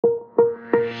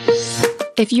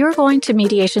If you're going to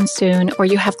mediation soon or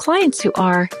you have clients who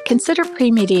are, consider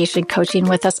pre-mediation coaching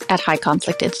with us at High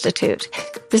Conflict Institute.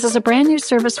 This is a brand new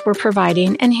service we're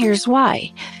providing, and here's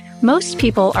why. Most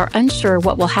people are unsure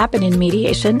what will happen in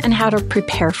mediation and how to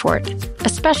prepare for it,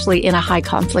 especially in a high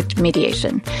conflict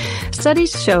mediation.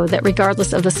 Studies show that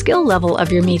regardless of the skill level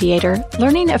of your mediator,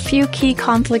 learning a few key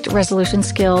conflict resolution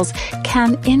skills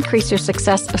can increase your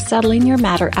success of settling your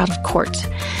matter out of court.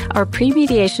 Our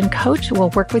pre-mediation coach will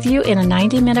work with you in a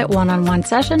 90-minute one-on-one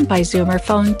session by Zoom or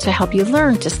phone to help you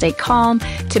learn to stay calm,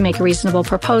 to make reasonable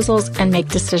proposals, and make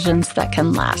decisions that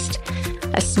can last.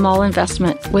 A small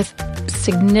investment with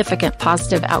significant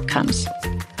positive outcomes.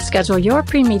 Schedule your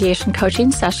pre-mediation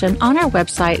coaching session on our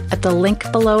website at the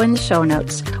link below in the show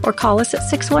notes or call us at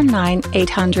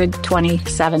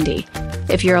 619-800-2070.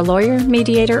 If you're a lawyer,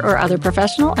 mediator, or other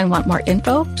professional and want more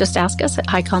info, just ask us at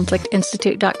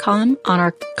highconflictinstitute.com on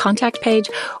our contact page,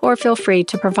 or feel free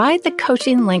to provide the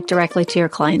coaching link directly to your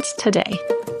clients today.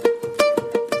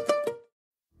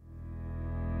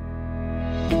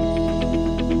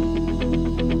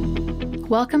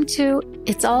 Welcome to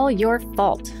It's All Your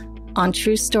Fault on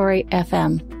True Story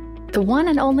FM, the one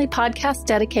and only podcast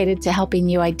dedicated to helping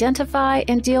you identify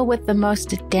and deal with the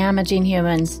most damaging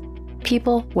humans,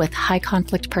 people with high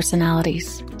conflict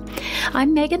personalities.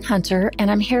 I'm Megan Hunter, and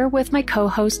I'm here with my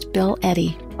co-host, Bill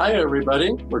Eddy. Hi,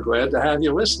 everybody. We're glad to have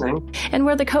you listening. And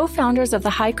we're the co-founders of the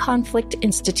High Conflict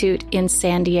Institute in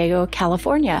San Diego,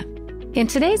 California. In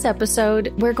today's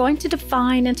episode, we're going to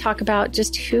define and talk about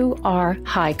just who are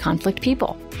high conflict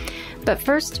people. But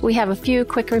first, we have a few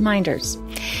quick reminders.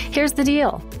 Here's the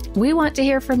deal. We want to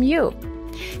hear from you.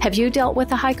 Have you dealt with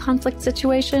a high conflict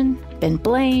situation, been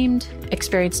blamed,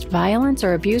 experienced violence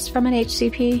or abuse from an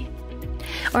HCP?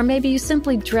 Or maybe you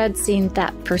simply dread seeing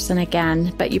that person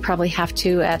again, but you probably have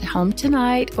to at home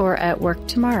tonight or at work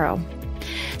tomorrow.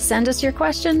 Send us your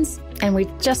questions, and we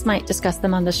just might discuss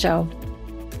them on the show.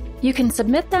 You can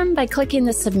submit them by clicking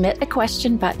the Submit a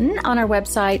Question button on our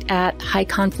website at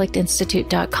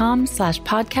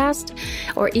highconflictinstitute.com/podcast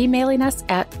or emailing us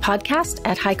at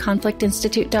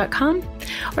podcast@highconflictinstitute.com,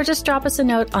 or just drop us a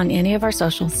note on any of our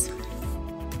socials.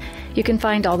 You can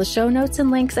find all the show notes and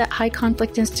links at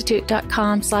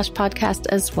highconflictinstitute.com/podcast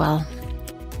as well.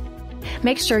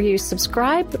 Make sure you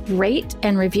subscribe, rate,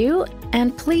 and review,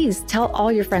 and please tell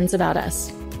all your friends about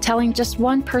us. Telling just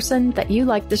one person that you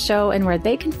like the show and where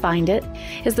they can find it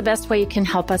is the best way you can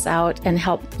help us out and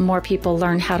help more people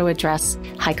learn how to address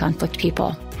high conflict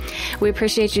people. We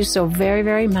appreciate you so very,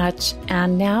 very much.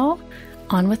 And now,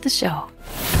 on with the show.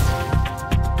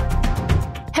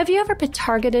 Have you ever been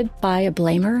targeted by a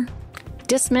blamer?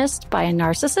 Dismissed by a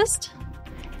narcissist?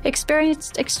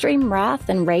 Experienced extreme wrath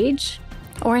and rage?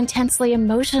 Or intensely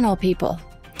emotional people?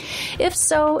 If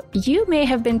so, you may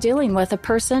have been dealing with a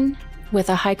person with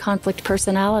a high conflict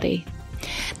personality.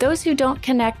 Those who don't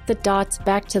connect the dots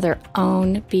back to their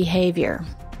own behavior.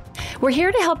 We're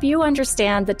here to help you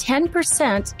understand the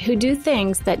 10% who do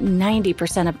things that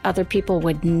 90% of other people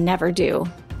would never do.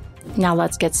 Now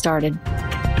let's get started.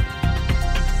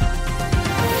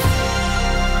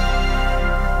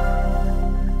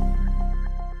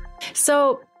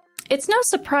 So, it's no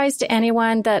surprise to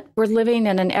anyone that we're living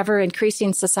in an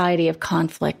ever-increasing society of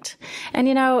conflict. And,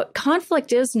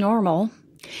 conflict is normal.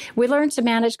 We learn to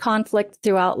manage conflict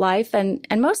throughout life and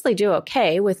mostly do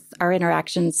okay with our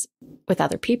interactions with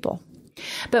other people.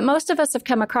 But most of us have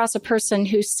come across a person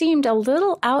who seemed a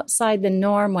little outside the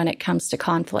norm when it comes to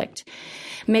conflict.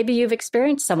 Maybe you've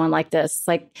experienced someone like this,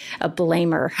 like a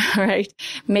blamer, right?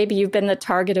 Maybe you've been the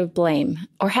target of blame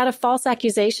or had a false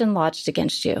accusation lodged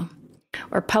against you,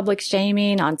 or public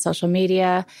shaming on social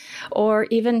media, or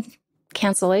even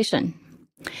cancellation.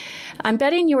 I'm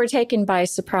betting you were taken by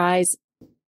surprise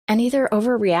and either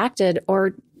overreacted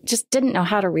or just didn't know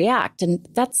how to react, and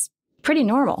that's pretty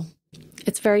normal.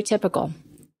 It's very typical.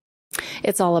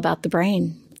 It's all about the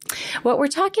brain. What we're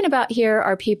talking about here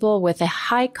are people with a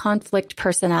high conflict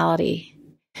personality.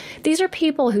 These are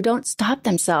people who don't stop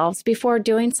themselves before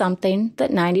doing something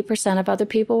that 90% of other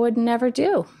people would never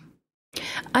do.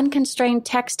 Unconstrained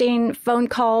texting, phone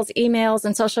calls, emails,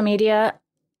 and social media.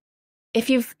 If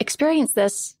you've experienced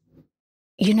this,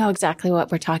 you know exactly what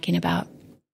we're talking about.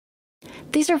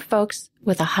 These are folks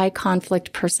with a high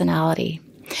conflict personality.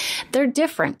 They're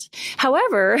different.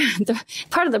 However,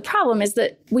 part of the problem is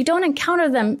that we don't encounter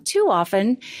them too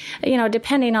often,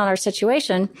 depending on our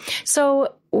situation.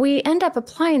 So we end up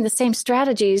applying the same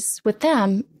strategies with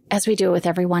them as we do with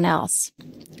everyone else.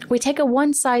 We take a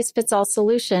one-size-fits-all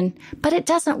solution, but it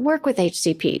doesn't work with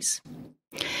HCPs.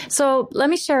 So let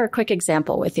me share a quick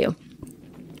example with you.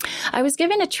 I was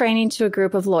giving a training to a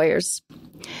group of lawyers.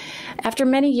 After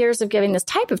many years of giving this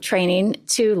type of training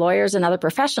to lawyers and other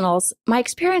professionals, my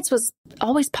experience was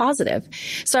always positive.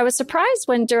 So I was surprised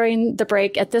when during the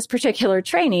break at this particular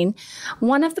training,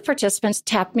 one of the participants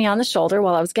tapped me on the shoulder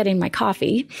while I was getting my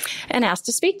coffee and asked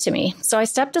to speak to me. So I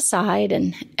stepped aside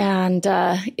and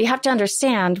you have to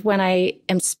understand when I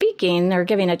am speaking or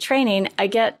giving a training, I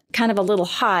get kind of a little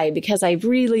high because I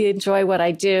really enjoy what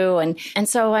I do. And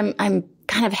so I'm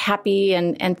kind of happy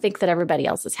and think that everybody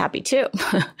else is happy too.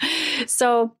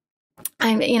 So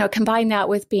I'm, combine that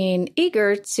with being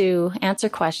eager to answer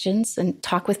questions and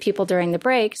talk with people during the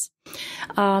breaks.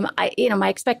 My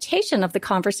expectation of the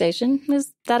conversation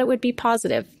is that it would be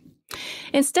positive.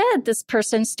 Instead, this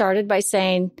person started by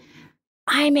saying,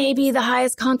 I may be the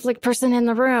highest conflict person in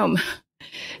the room.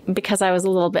 Because I was a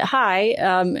little bit high,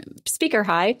 speaker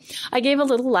high, I gave a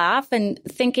little laugh and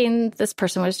thinking this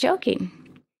person was joking.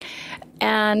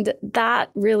 And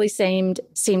that really seemed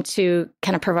to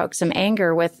kind of provoke some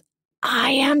anger with,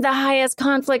 I am the highest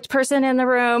conflict person in the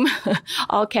room,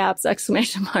 all caps,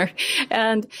 exclamation mark.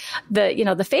 And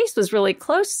the face was really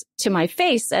close to my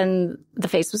face and the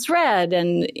face was red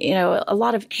and, a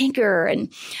lot of anger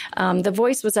and the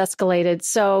voice was escalated.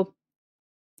 So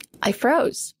I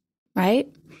froze, right?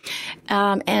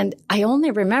 And I only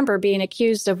remember being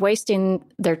accused of wasting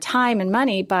their time and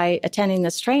money by attending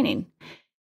this training.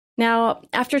 Now,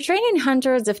 after training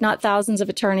hundreds, if not thousands of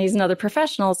attorneys and other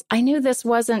professionals, I knew this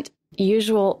wasn't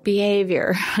usual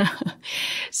behavior.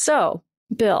 So,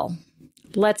 Bill,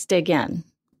 let's dig in.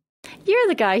 You're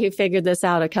the guy who figured this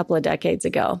out a couple of decades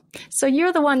ago. So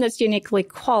you're the one that's uniquely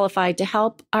qualified to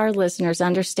help our listeners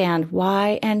understand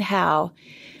why and how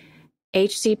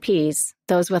HCPs,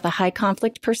 those with a high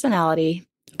conflict personality,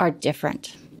 are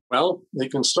different. Well, they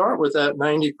can start with that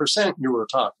 90% you were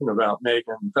talking about,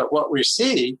 Megan. But what we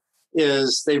see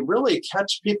is they really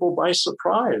catch people by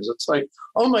surprise. It's like,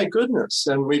 oh my goodness.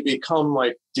 And we become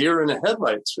like deer in the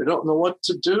headlights. We don't know what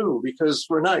to do because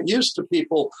we're not used to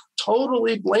people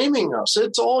totally blaming us.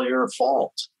 It's all your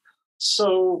fault.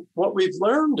 So what we've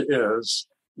learned is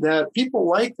that people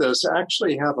like this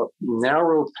actually have a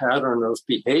narrow pattern of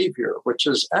behavior, which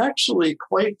is actually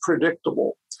quite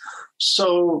predictable.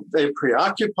 So they're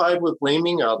preoccupied with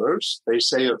blaming others. They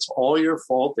say it's all your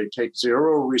fault. They take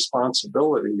zero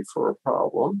responsibility for a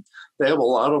problem. They have a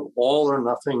lot of all or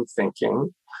nothing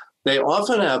thinking. They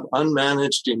often have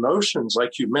unmanaged emotions,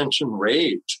 like you mentioned,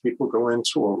 rage. People go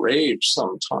into a rage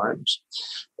sometimes.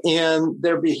 And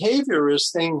their behavior is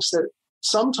things that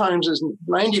sometimes is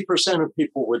 90% of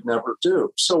people would never do.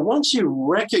 So once you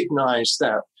recognize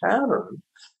that pattern,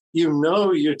 you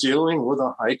know you're dealing with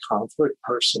a high conflict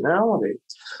personality,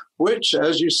 which,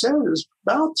 as you said, is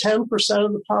about 10%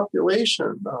 of the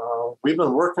population. We've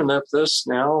been working at this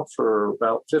now for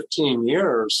about 15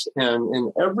 years, and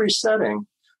in every setting,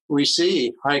 we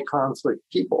see high conflict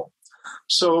people.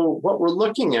 So what we're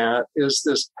looking at is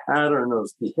this pattern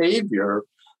of behavior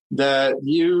that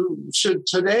you should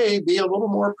today be a little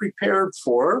more prepared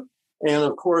for. And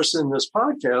of course, in this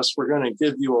podcast, we're going to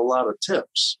give you a lot of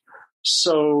tips.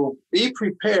 So be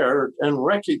prepared and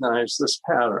recognize this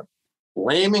pattern.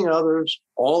 Blaming others,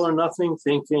 all or nothing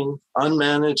thinking,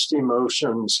 unmanaged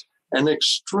emotions, and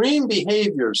extreme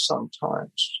behaviors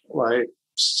sometimes, like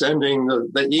sending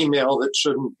the email that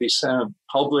shouldn't be sent,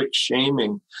 public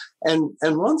shaming. And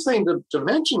one thing to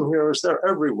mention here is they're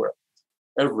everywhere.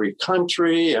 Every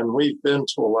country, and we've been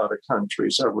to a lot of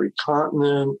countries, every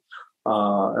continent,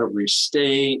 every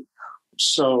state.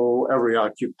 So every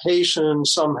occupation,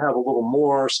 some have a little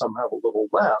more, some have a little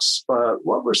less. But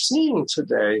what we're seeing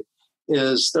today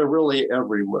is they're really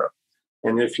everywhere.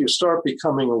 And if you start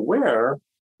becoming aware,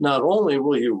 not only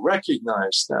will you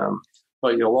recognize them,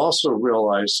 but you'll also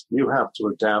realize you have to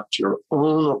adapt your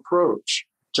own approach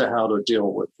to how to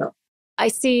deal with them. I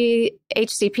see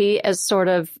HCP as sort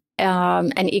of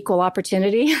an equal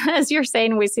opportunity. As you're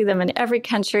saying, we see them in every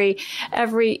country,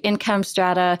 every income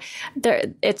strata.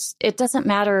 It doesn't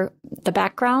matter the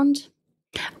background,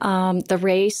 the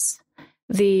race,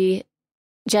 the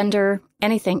gender,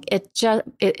 anything.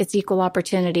 It's equal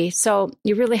opportunity. So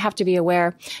you really have to be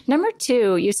aware. Number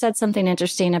two, you said something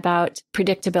interesting about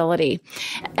predictability.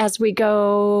 As we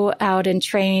go out and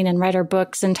train and write our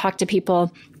books and talk to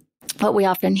people, what we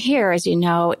often hear, as you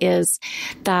know, is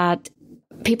that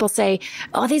people say,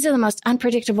 oh, these are the most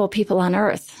unpredictable people on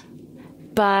earth.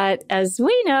 But as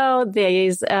we know,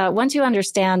 these once you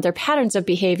understand their patterns of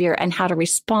behavior and how to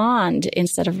respond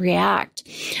instead of react,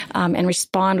 and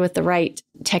respond with the right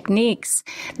techniques,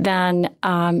 then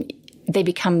they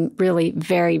become really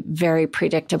very, very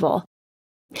predictable.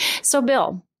 So,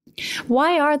 Bill,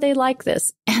 Why are they like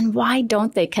this? And why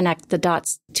don't they connect the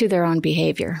dots to their own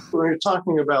behavior? When you're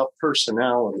talking about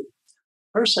personality,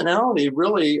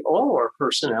 really, all our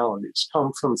personalities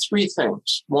come from three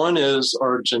things. One is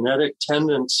our genetic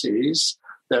tendencies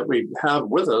that we have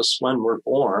with us when we're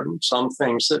born, some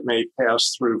things that may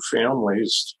pass through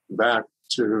families back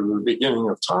to the beginning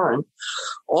of time.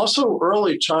 Also,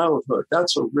 early childhood,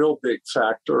 that's a real big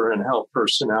factor in how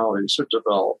personalities are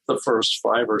developed the first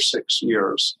 5 or 6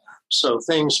 years. So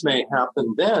things may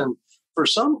happen then. For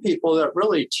some people, that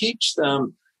really teach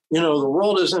them, the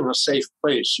world isn't a safe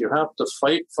place. You have to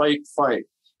fight, fight, fight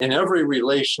in every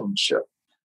relationship.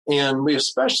 And we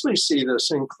especially see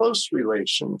this in close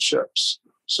relationships.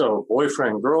 So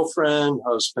boyfriend, girlfriend,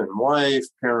 husband, wife,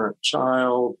 parent,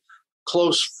 child,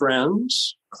 close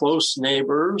friends, close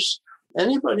neighbors,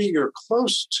 anybody you're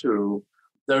close to,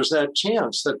 there's that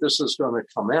chance that this is going to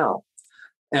come out.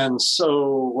 And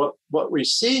so what we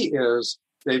see is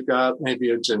they've got maybe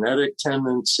a genetic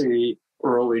tendency,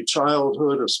 early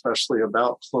childhood, especially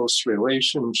about close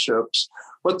relationships.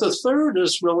 But the third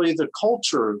is really the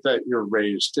culture that you're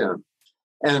raised in.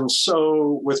 And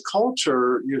so with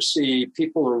culture, you see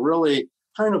people are really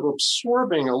kind of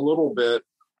absorbing a little bit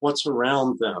what's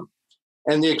around them.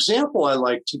 And the example I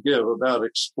like to give about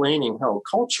explaining how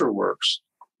culture works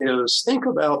is think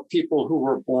about people who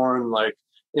were born like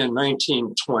in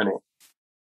 1920.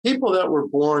 People that were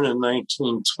born in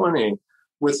 1920,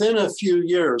 within a few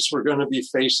years, were going to be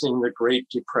facing the Great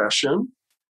Depression.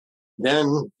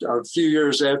 Then a few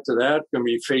years after that, going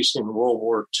to be facing World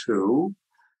War II.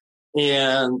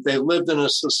 And they lived in a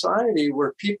society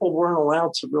where people weren't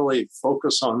allowed to really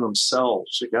focus on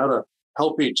themselves. You got to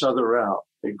help each other out.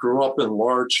 They grew up in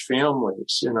large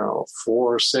families,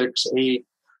 4, 6, 8,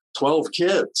 12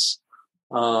 kids.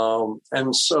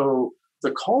 And so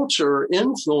the culture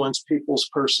influenced people's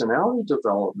personality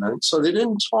development. So they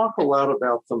didn't talk a lot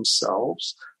about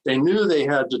themselves. They knew they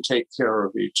had to take care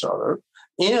of each other.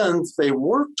 And they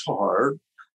worked hard.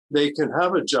 They could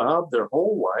have a job their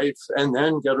whole life and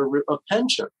then get a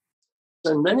pension.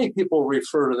 And many people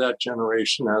refer to that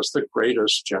generation as the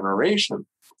greatest generation.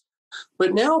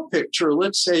 But now picture,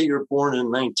 let's say you're born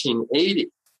in 1980.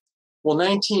 Well,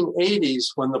 1980s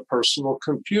when the personal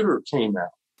computer came out.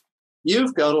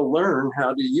 You've got to learn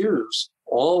how to use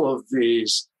all of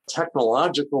these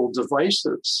technological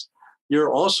devices.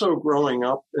 You're also growing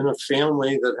up in a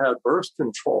family that had birth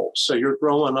control. So you're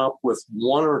growing up with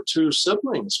 1 or 2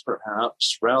 siblings,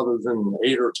 perhaps, rather than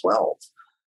 8 or 12.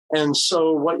 And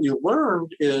so what you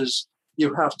learned is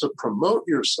you have to promote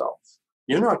yourself.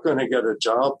 You're not going to get a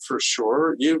job for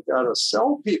sure. You've got to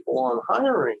sell people on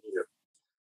hiring you.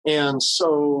 And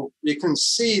so you can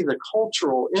see the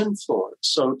cultural influence.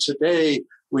 So today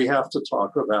we have to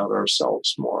talk about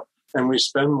ourselves more and we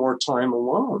spend more time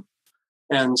alone.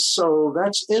 And so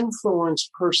that's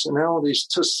influenced personalities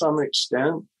to some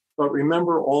extent. But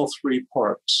remember all 3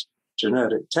 parts: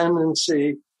 genetic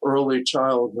tendency, early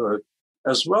childhood,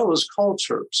 as well as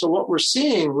culture. So what we're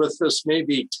seeing with this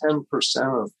maybe 10%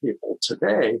 of people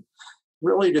today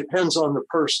really depends on the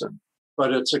person.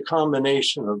 But it's a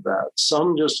combination of that.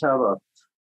 Some just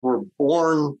were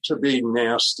born to be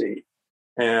nasty.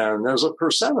 And there's a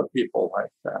percent of people like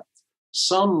that.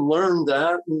 Some learned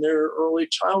that in their early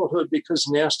childhood because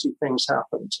nasty things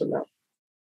happened to them.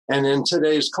 And in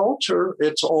today's culture,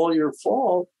 it's all your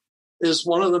fault is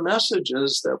one of the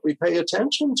messages that we pay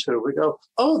attention to. We go,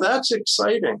 oh, that's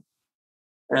exciting.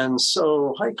 And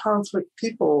so high conflict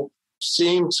people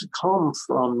seem to come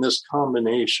from this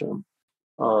combination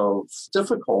of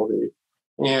difficulty,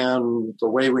 and the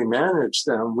way we manage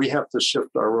them, we have to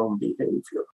shift our own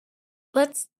behavior.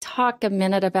 Let's talk a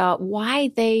minute about why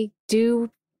they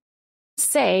do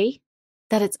say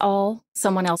that it's all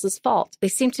someone else's fault. They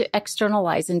seem to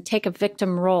externalize and take a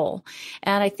victim role.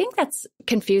 And I think that's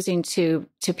confusing to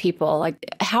people, like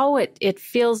how it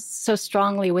feels so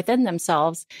strongly within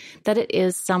themselves that it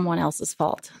is someone else's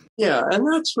fault. Yeah, and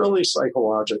that's really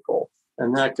psychological.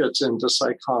 And that gets into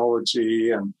psychology.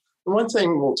 And one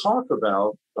thing we'll talk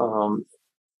about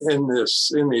in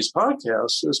these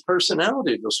podcasts is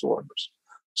personality disorders.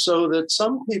 So that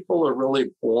some people are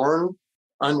really born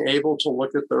unable to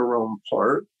look at their own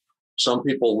part. Some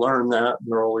people learn that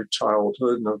in early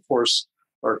childhood. And of course,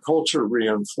 our culture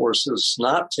reinforces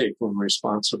not taking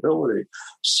responsibility.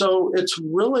 So it's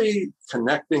really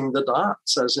connecting the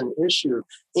dots as an issue.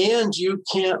 And you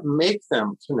can't make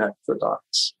them connect the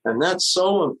dots. And that's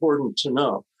so important to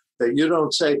know, that you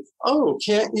don't say, oh,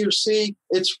 can't you see?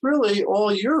 It's really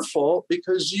all your fault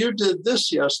because you did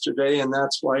this yesterday and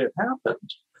that's why it happened.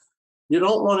 You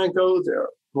don't want to go there.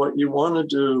 What you want to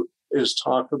do is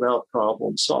talk about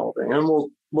problem solving. And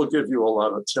we'll give you a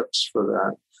lot of tips for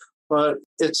that. But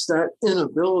it's that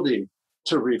inability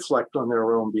to reflect on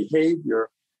their own behavior.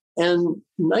 And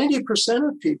 90%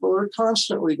 of people are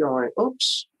constantly going,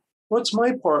 oops, what's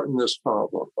my part in this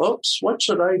problem? Oops, what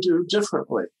should I do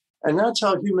differently? And that's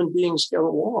how human beings get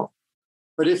along.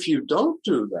 But if you don't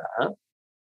do that,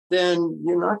 then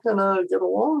you're not going to get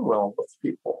along well with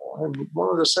people. And one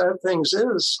of the sad things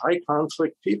is high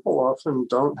conflict people often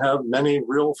don't have many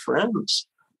real friends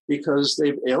because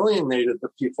they've alienated the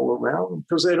people around them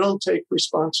because they don't take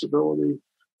responsibility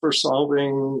for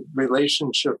solving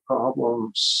relationship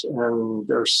problems. And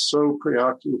they're so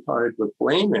preoccupied with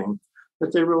blaming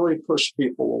that they really push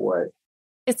people away.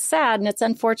 It's sad and it's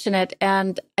unfortunate.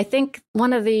 And I think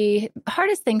one of the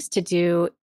hardest things to do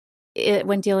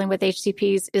when dealing with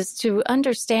HCPs is to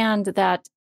understand that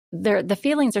the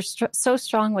feelings are so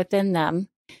strong within them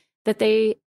that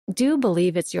they do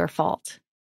believe it's your fault,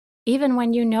 even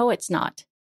when you know it's not,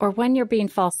 or when you're being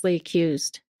falsely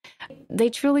accused. They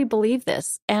truly believe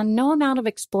this, and no amount of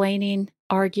explaining,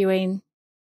 arguing,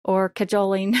 or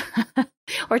cajoling,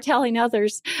 or telling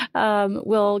others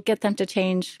will get them to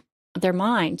change their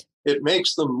mind. It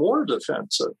makes them more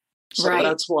defensive. So right.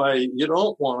 That's why you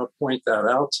don't want to point that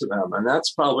out to them. And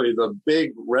that's probably the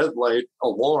big red light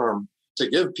alarm to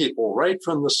give people right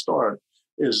from the start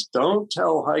is don't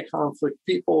tell high conflict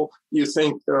people you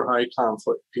think they're high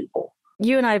conflict people.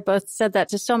 You and I both said that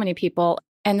to so many people,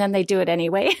 and then they do it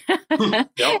anyway.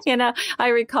 Yep. You know, I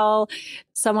recall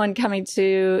someone coming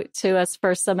to us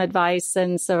for some advice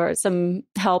and some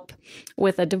help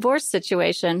with a divorce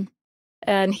situation.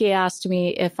 And he asked me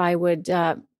if I would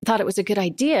thought it was a good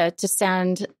idea to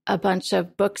send a bunch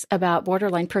of books about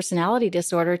borderline personality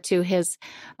disorder to his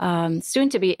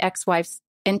soon-to-be ex-wife's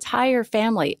entire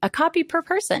family, a copy per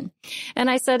person.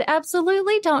 And I said,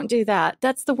 absolutely don't do that.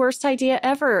 That's the worst idea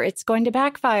ever. It's going to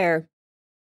backfire.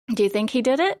 Do you think he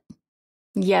did it?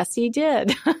 Yes, he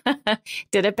did.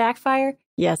 Did it backfire?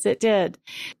 Yes, it did.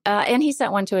 And he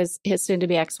sent one to his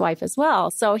soon-to-be ex-wife as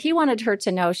well. So he wanted her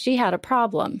to know she had a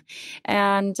problem.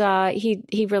 And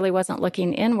he really wasn't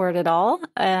looking inward at all.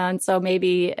 And so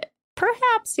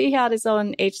perhaps he had his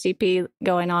own HCP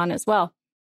going on as well.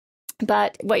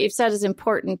 But what you've said is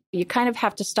important. You kind of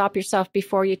have to stop yourself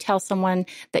before you tell someone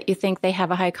that you think they have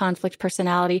a high conflict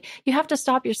personality. You have to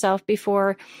stop yourself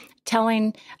before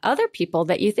telling other people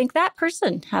that you think that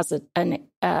person has a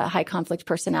high conflict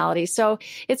personality. So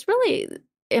it's really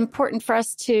important for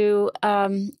us to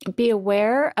be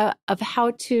aware of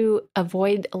how to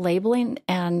avoid labeling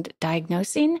and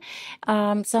diagnosing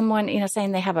someone,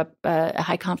 saying they have a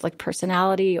high conflict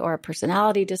personality or a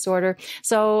personality disorder.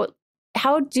 So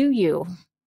how do you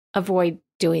avoid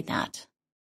doing that?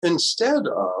 Instead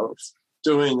of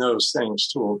doing those things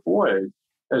to avoid,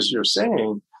 as you're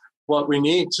saying, what we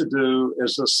need to do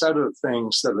is a set of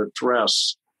things that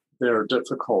address their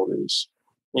difficulties.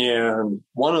 And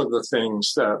one of the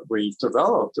things that we've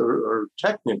developed are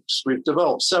techniques. We've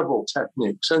developed several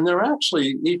techniques, and they're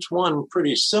actually each one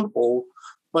pretty simple,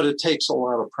 but it takes a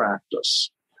lot of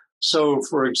practice. So,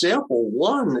 for example,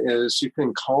 one is you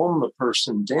can calm the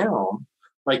person down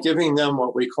by giving them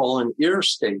what we call an ear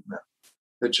statement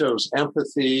that shows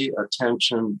empathy,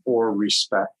 attention, or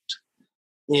respect.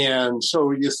 And so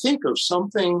you think of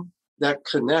something that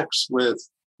connects with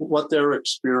what they're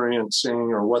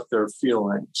experiencing or what they're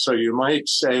feeling. So you might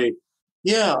say,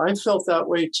 yeah, I felt that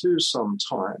way too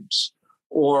sometimes.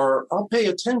 Or I'll pay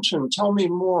attention, tell me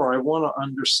more, I want to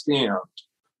understand.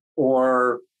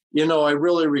 Or, I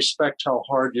really respect how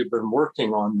hard you've been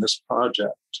working on this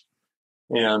project.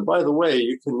 And by the way,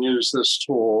 you can use this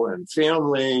tool in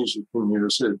families, you can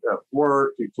use it at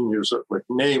work, you can use it with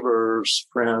neighbors,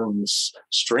 friends,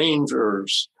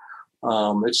 strangers.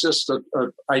 It's just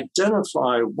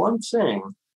identify one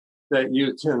thing that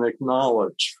you can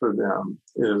acknowledge for them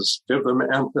is give them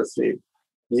empathy.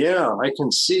 Yeah, I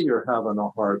can see you're having a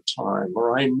hard time,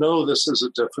 or I know this is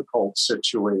a difficult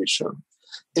situation.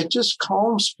 It just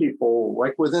calms people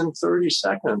like within 30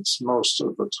 seconds most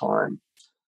of the time.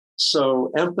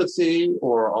 So empathy,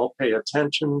 or I'll pay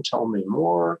attention, tell me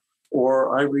more,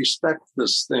 or I respect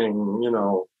this thing,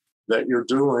 that you're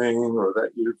doing or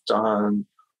that you've done,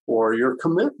 or your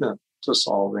commitment to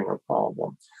solving a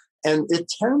problem. And it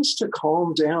tends to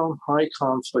calm down high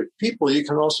conflict people. You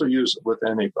can also use it with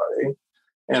anybody.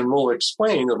 And we'll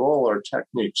explain that all our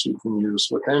techniques you can use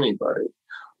with anybody,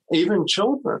 even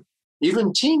children,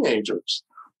 even teenagers,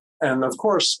 and of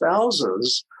course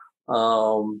spouses.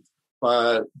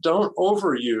 But don't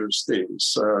overuse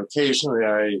these. Occasionally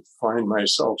I find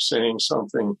myself saying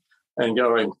something and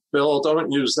going, Bill,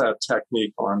 don't use that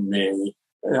technique on me.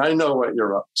 I know what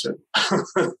you're up to.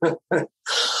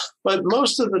 But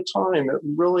most of the time, it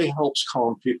really helps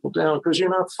calm people down because you're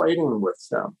not fighting with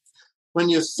them. When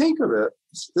you think of it,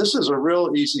 this is a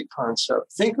real easy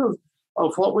concept. Think of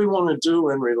what we want to do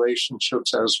in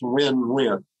relationships as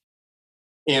win-win.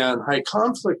 And high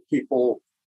conflict people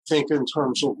think in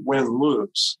terms of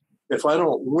win-lose. If I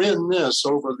don't win this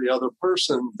over the other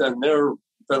person, then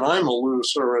I'm a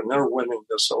loser and they're winning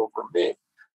this over me.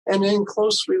 And in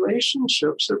close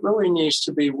relationships, it really needs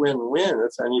to be win-win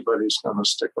if anybody's going to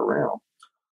stick around.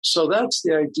 So that's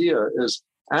the idea, is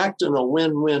act in a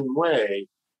win-win way,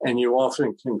 and you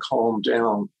often can calm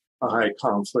down a high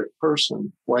conflict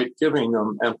person, like giving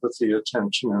them empathy,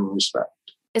 attention, and respect.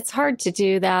 It's hard to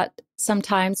do that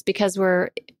sometimes because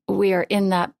we are in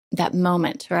that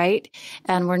moment, right?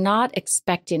 And we're not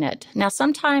expecting it. Now,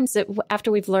 sometimes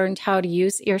after we've learned how to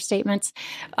use your statements,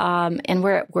 and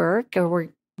we're at work or we're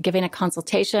giving a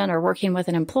consultation or working with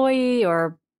an employee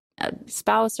or a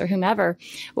spouse or whomever,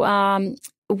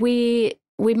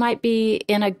 we might be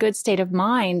in a good state of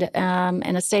mind,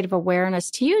 and a state of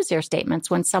awareness to use your statements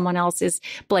when someone else is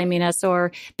blaming us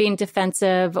or being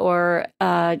defensive or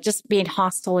just being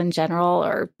hostile in general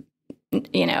or,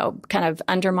 kind of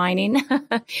undermining.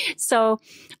 So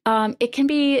it can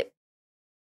be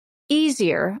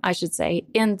easier, I should say,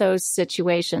 in those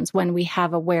situations when we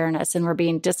have awareness and we're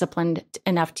being disciplined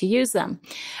enough to use them.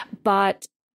 But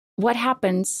what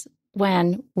happens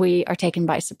when we are taken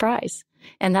by surprise?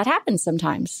 And that happens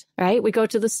sometimes, right? We go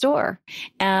to the store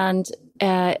and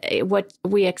what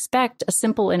we expect, a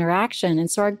simple interaction. And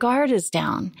so our guard is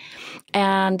down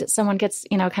and someone gets,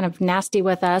 kind of nasty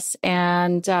with us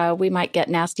and we might get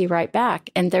nasty right back.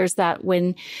 And there's that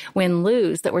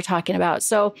win-lose that we're talking about.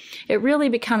 So it really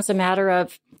becomes a matter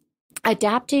of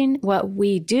adapting what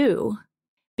we do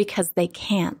because they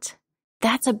can't.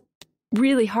 That's a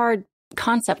really hard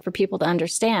concept for people to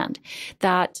understand,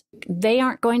 that they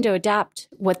aren't going to adapt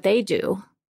what they do.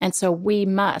 And so we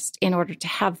must in order to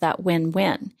have that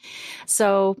win-win.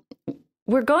 So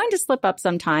we're going to slip up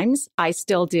sometimes. I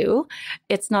still do.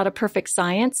 It's not a perfect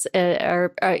science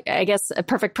or I guess a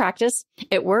perfect practice.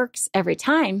 It works every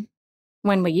time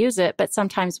when we use it, but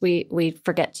sometimes we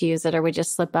forget to use it or we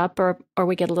just slip up or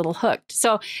we get a little hooked.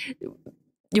 So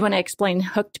you want to explain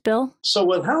hooked, Bill? So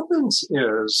what happens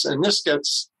is, and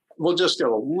we'll just get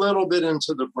a little bit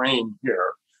into the brain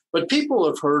here, but people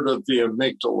have heard of the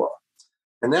amygdala,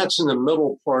 and that's in the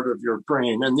middle part of your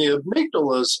brain. And the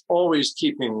amygdala is always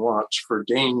keeping watch for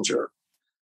danger.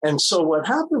 And so what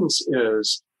happens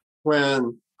is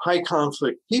when high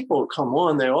conflict people come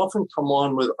on, they often come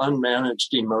on with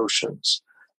unmanaged emotions.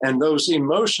 And those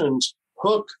emotions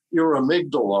hook your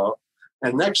amygdala.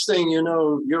 And next thing you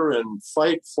know, you're in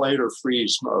fight, flight, or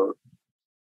freeze mode.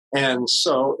 And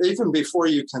so even before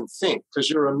you can think, because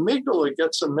your amygdala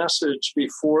gets a message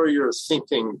before your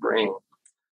thinking brain.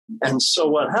 And so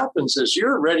what happens is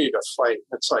you're ready to fight.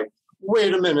 It's like,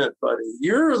 wait a minute, buddy,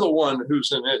 you're the one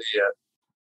who's an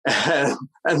idiot.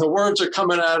 And the words are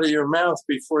coming out of your mouth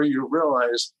before you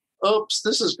realize, oops,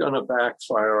 this is going to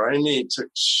backfire. I need to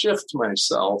shift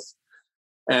myself.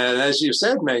 And as you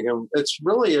said, Megan, it's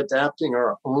really adapting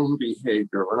our own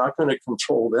behavior. We're not going to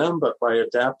control them, but by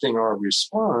adapting our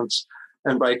response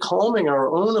and by calming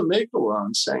our own amygdala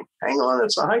and saying, hang on,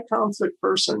 it's a high conflict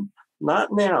person. Not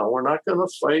now. We're not going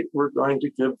to fight. We're going to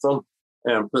give them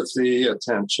empathy,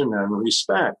 attention, and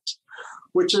respect,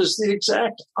 which is the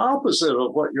exact opposite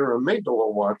of what your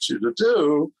amygdala wants you to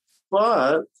do.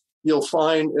 But you'll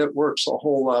find it works a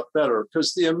whole lot better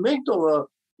because the amygdala,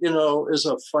 is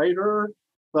a fighter,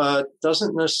 but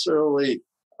doesn't necessarily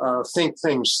think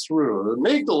things through. The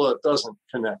amygdala doesn't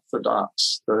connect the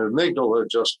dots. The amygdala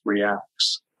just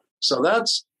reacts. So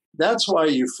that's why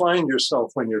you find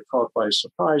yourself when you're caught by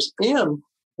surprise and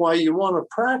why you want to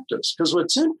practice. Because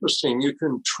what's interesting, you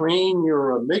can train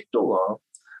your amygdala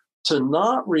to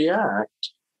not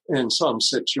react in some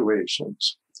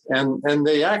situations. And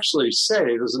they actually say,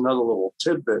 there's another little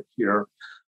tidbit here,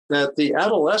 that the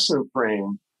adolescent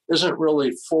brain isn't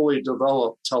really fully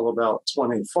developed till about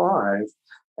 25,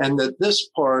 and that this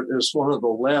part is one of the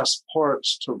last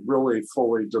parts to really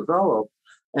fully develop.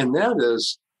 And that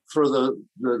is for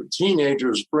the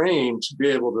teenager's brain to be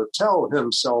able to tell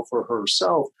himself or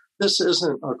herself, this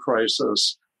isn't a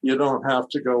crisis. You don't have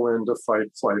to go into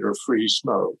fight, flight, or freeze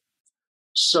mode.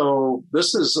 So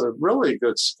this is a really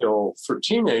good skill for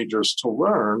teenagers to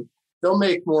learn. They'll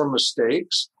make more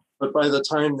mistakes, but by the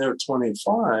time they're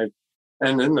 25,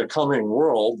 and in the coming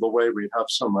world, the way we have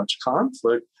so much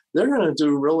conflict, they're going to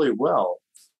do really well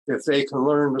if they can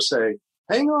learn to say,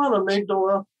 hang on,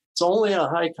 amygdala, it's only a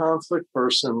high conflict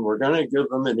person. We're going to give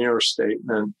them an ear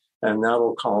statement, and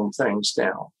that'll calm things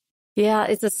down. Yeah,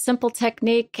 it's a simple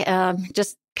technique,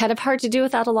 just kind of hard to do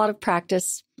without a lot of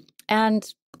practice. And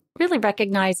really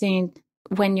recognizing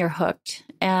when you're hooked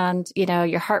and,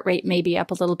 your heart rate may be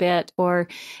up a little bit, or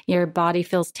your body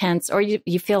feels tense, or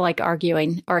you feel like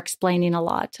arguing or explaining a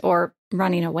lot or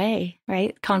running away,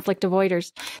 right? Conflict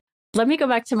avoiders. Let me go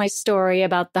back to my story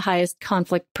about the highest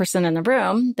conflict person in the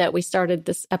room that we started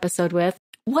this episode with.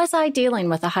 Was I dealing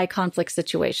with a high conflict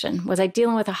situation? Was I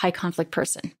dealing with a high conflict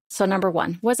person? So number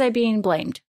one, was I being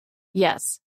blamed?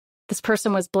 Yes. This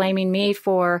person was blaming me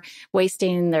for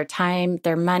wasting their time,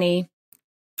 their money.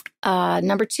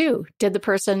 Number two, did the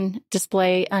person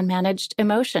display unmanaged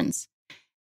emotions?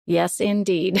 Yes,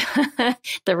 indeed.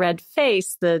 The red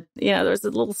face, there's a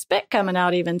little spit coming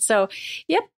out even. So,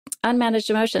 yep, unmanaged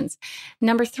emotions.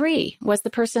 Number three, was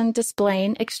the person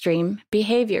displaying extreme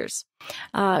behaviors?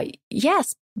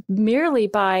 Yes, merely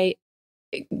by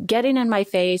getting in my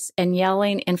face and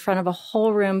yelling in front of a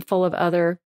whole room full of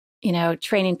other,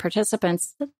 training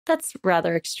participants, that's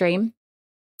rather extreme.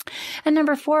 And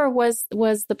number four was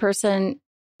the person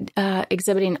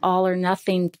exhibiting all or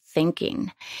nothing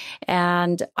thinking.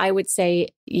 And I would say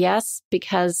yes,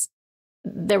 because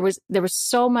there was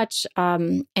so much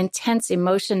intense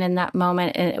emotion in that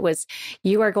moment. And it was,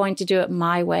 you are going to do it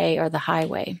my way or the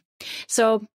highway.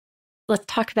 So let's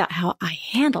talk about how I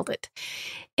handled it.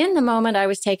 In the moment, I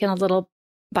was taken a little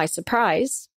by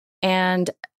surprise, and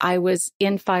I was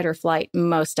in fight or flight,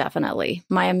 most definitely.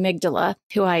 My amygdala,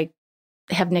 who I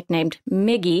have nicknamed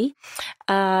Miggy,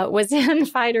 was in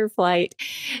fight or flight,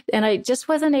 and I just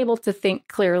wasn't able to think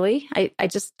clearly. I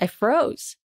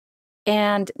froze.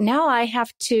 And now I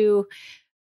have to,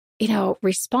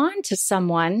 respond to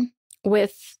someone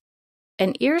with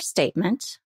an ear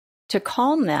statement to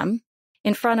calm them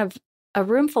in front of a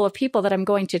room full of people that I'm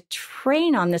going to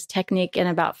train on this technique in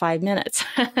about 5 minutes.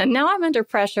 Now I'm under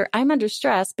pressure. I'm under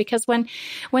stress, because when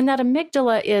that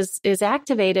amygdala is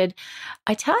activated,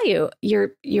 I tell you,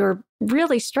 you're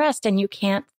really stressed and you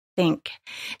can't think.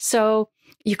 So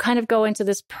you kind of go into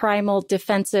this primal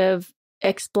defensive,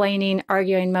 explaining,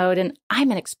 arguing mode. And I'm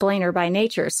an explainer by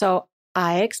nature. So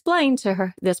I explained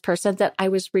to this person that I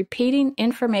was repeating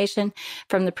information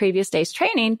from the previous day's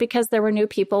training because there were new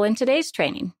people in today's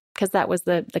training, because that was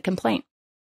the complaint.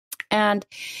 And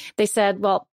they said,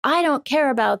 well, I don't care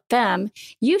about them.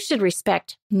 You should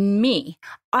respect me.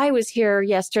 I was here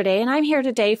yesterday and I'm here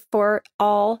today for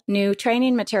all new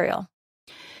training material.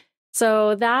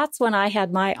 So that's when I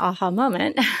had my aha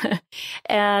moment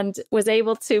and was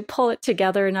able to pull it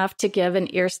together enough to give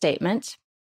an ear statement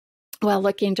while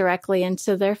looking directly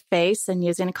into their face and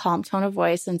using a calm tone of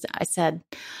voice. And I said,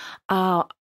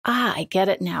 I get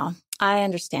it now. I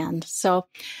understand. So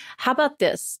how about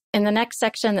this? In the next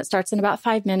section that starts in about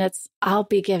 5 minutes, I'll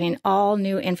be giving all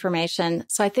new information.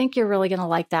 So I think you're really going to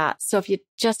like that. So if you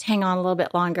just hang on a little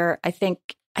bit longer, I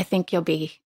think you'll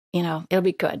be, it'll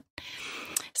be good.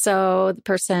 So the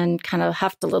person kind of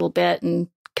huffed a little bit and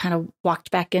kind of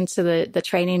walked back into the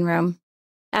training room.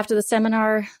 After the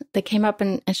seminar, they came up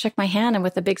and shook my hand and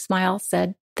with a big smile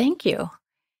said, "Thank you."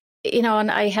 And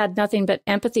I had nothing but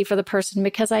empathy for the person,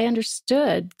 because I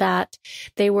understood that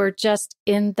they were just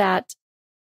in that,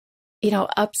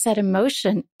 upset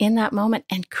emotion in that moment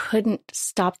and couldn't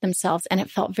stop themselves. And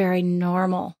it felt very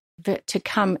normal to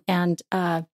come and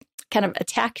kind of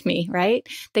attack me, right?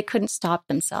 They couldn't stop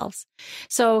themselves.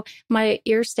 So my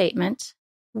ear statement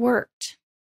worked.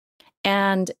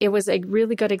 And it was a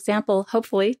really good example,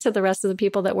 hopefully, to the rest of the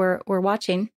people that were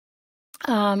watching,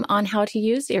 on how to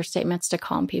use ear statements to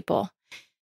calm people.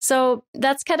 So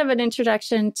that's kind of an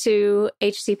introduction to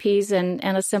HCPs and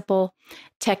a simple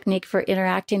technique for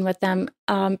interacting with them.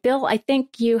 Bill, I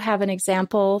think you have an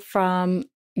example from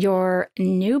your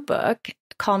new book,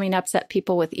 Calming Upset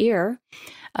People with Ear,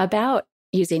 about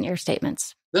using ear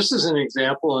statements. This is an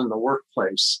example in the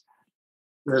workplace.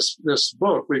 This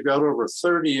book, we've got over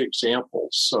 30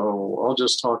 examples, so I'll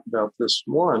just talk about this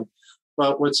one.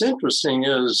 But what's interesting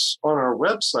is on our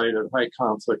website at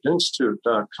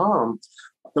highconflictinstitute.com,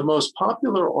 the most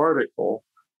popular article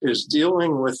is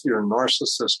dealing with your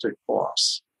narcissistic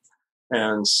boss.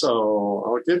 And so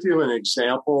I'll give you an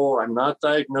example. I'm not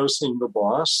diagnosing the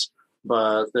boss,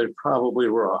 but they probably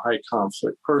were a high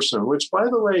conflict person, which, by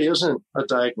the way, isn't a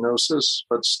diagnosis,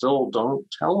 but still don't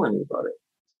tell anybody.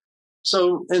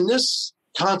 So in this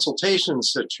consultation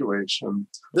situation,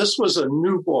 this was a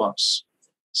new boss.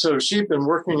 So she'd been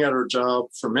working at her job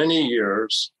for many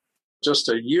years, just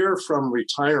a year from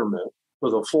retirement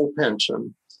with a full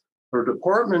pension. Her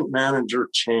department manager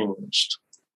changed.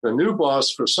 The new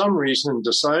boss, for some reason,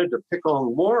 decided to pick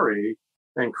on Lori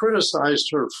and criticized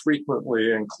her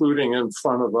frequently, including in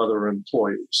front of other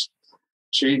employees.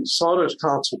 She sought a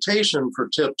consultation for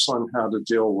tips on how to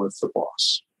deal with the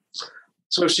boss.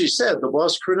 So she said, the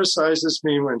boss criticizes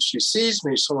me when she sees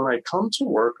me, so when I come to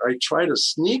work, I try to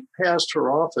sneak past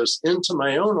her office into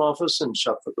my own office and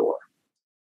shut the door.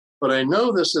 But I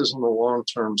know this isn't a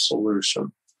long-term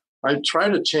solution. I try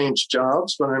to change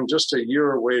jobs, but I'm just a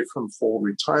year away from full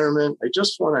retirement. I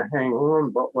just want to hang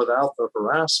on, but without the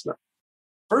harassment.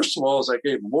 First of all, as I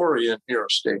gave Lori an ear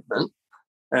statement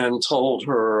and told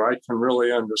her I can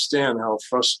really understand how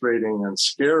frustrating and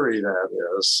scary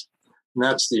that is. And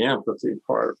that's the empathy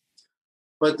part.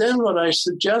 But then what I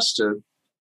suggested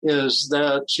is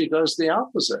that she does the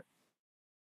opposite,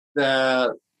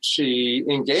 that she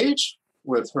engaged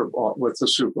with the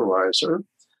supervisor.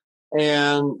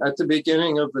 And at the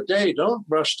beginning of the day, don't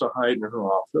rush to hide in her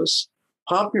office.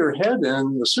 Pop your head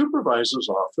in the supervisor's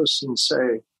office and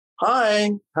say,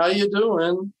 hi, how you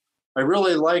doing? I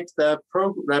really liked that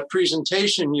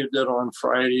presentation you did on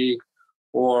Friday,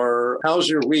 or how's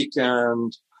your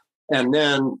weekend? And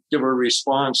then give a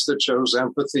response that shows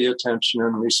empathy, attention,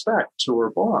 and respect to her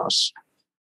boss.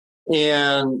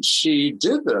 And she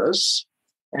did this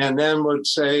and then would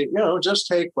say, just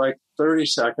take like 30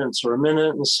 seconds or a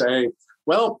minute and say,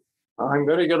 well, I'm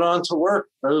going to get on to work.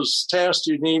 Those tasks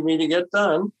you need me to get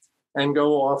done, and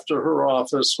go off to her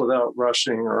office without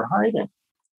rushing or hiding.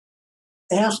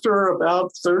 After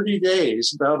about 30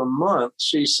 days, about a month,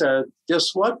 she said,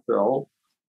 guess what, Bill?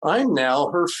 I'm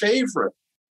now her favorite.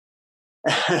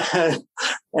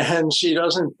 And she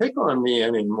doesn't pick on me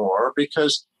anymore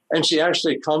and she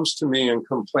actually comes to me and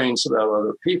complains about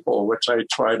other people, which I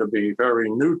try to be very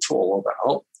neutral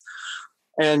about.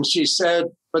 And she said,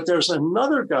 but there's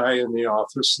another guy in the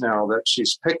office now that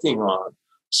she's picking on.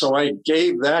 So I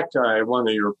gave that guy one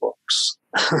of your books.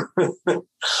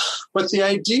 But the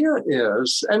idea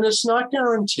is, and it's not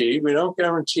guaranteed, we don't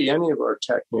guarantee any of our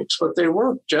techniques, but they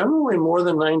work generally more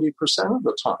than 90% of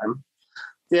the time.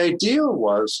 The idea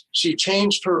was she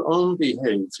changed her own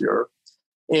behavior,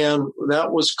 and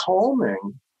that was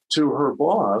calming to her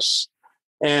boss,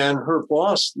 and her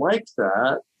boss liked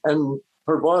that, and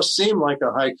her boss seemed like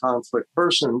a high conflict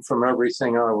person from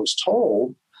everything I was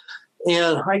told,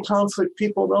 and high conflict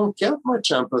people don't get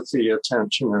much empathy,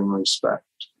 attention, and respect.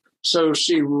 So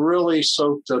she really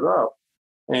soaked it up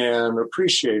and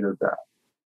appreciated that.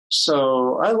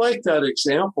 So I like that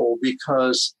example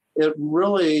because it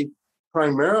really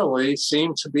primarily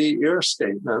seemed to be ear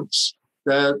statements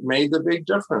that made the big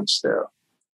difference there.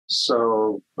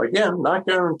 So again, not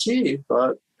guaranteed,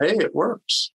 but hey, it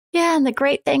works. Yeah, and the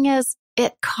great thing is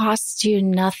it costs you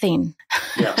nothing.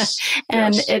 Yes.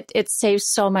 And yes. It saves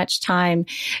so much time.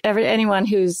 Anyone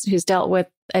who's dealt with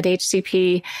at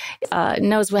HCP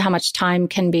knows how much time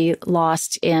can be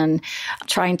lost in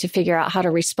trying to figure out how to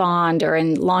respond, or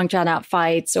in long drawn out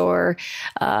fights or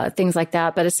things like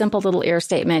that. But a simple little ear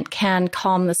statement can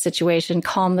calm the situation,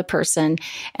 calm the person,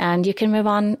 and you can move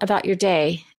on about your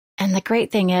day. And the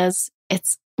great thing is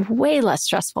it's way less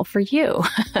stressful for you.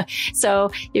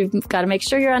 So you've got to make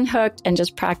sure you're unhooked and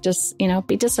just practice,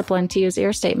 be disciplined to use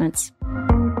ear statements.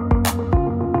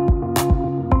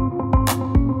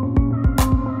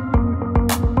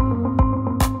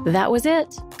 That was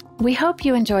it. We hope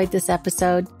you enjoyed this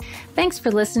episode. Thanks for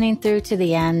listening through to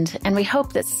the end, and we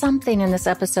hope that something in this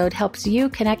episode helps you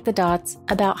connect the dots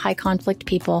about high conflict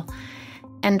people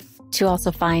and to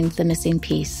also find the missing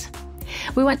piece.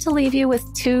 We want to leave you with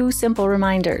 2 simple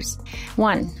reminders.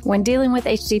 1, when dealing with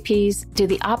HCPs, do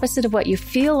the opposite of what you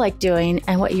feel like doing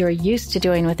and what you're used to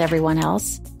doing with everyone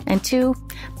else. And 2,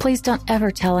 please don't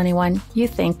ever tell anyone you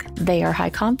think they are high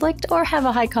conflict or have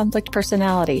a high conflict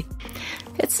personality.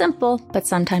 It's simple, but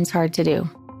sometimes hard to do.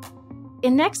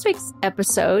 In next week's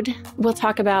episode, we'll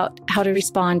talk about how to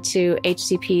respond to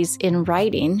HCPs in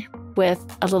writing with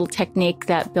a little technique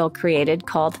that Bill created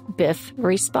called BIFF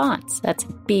response. That's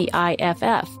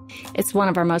BIFF. It's one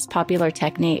of our most popular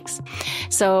techniques.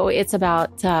 So it's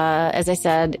about, as I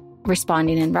said,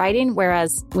 responding in writing,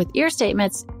 whereas with ear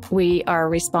statements, we are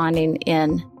responding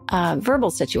in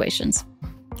verbal situations.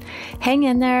 Hang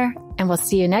in there, and we'll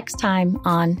see you next time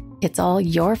on It's All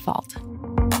Your Fault.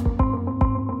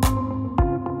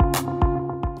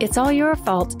 It's All Your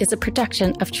Fault is a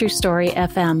production of True Story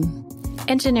FM.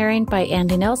 Engineering by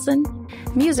Andy Nelson.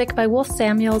 Music by Wolf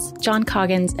Samuels, John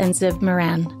Coggins, and Ziv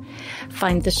Moran.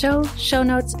 Find the show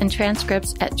notes, and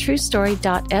transcripts at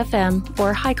truestory.fm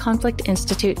or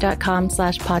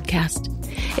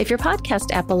highconflictinstitute.com/podcast. If your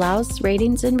podcast app allows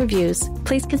ratings and reviews,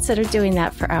 please consider doing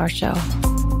that for our show.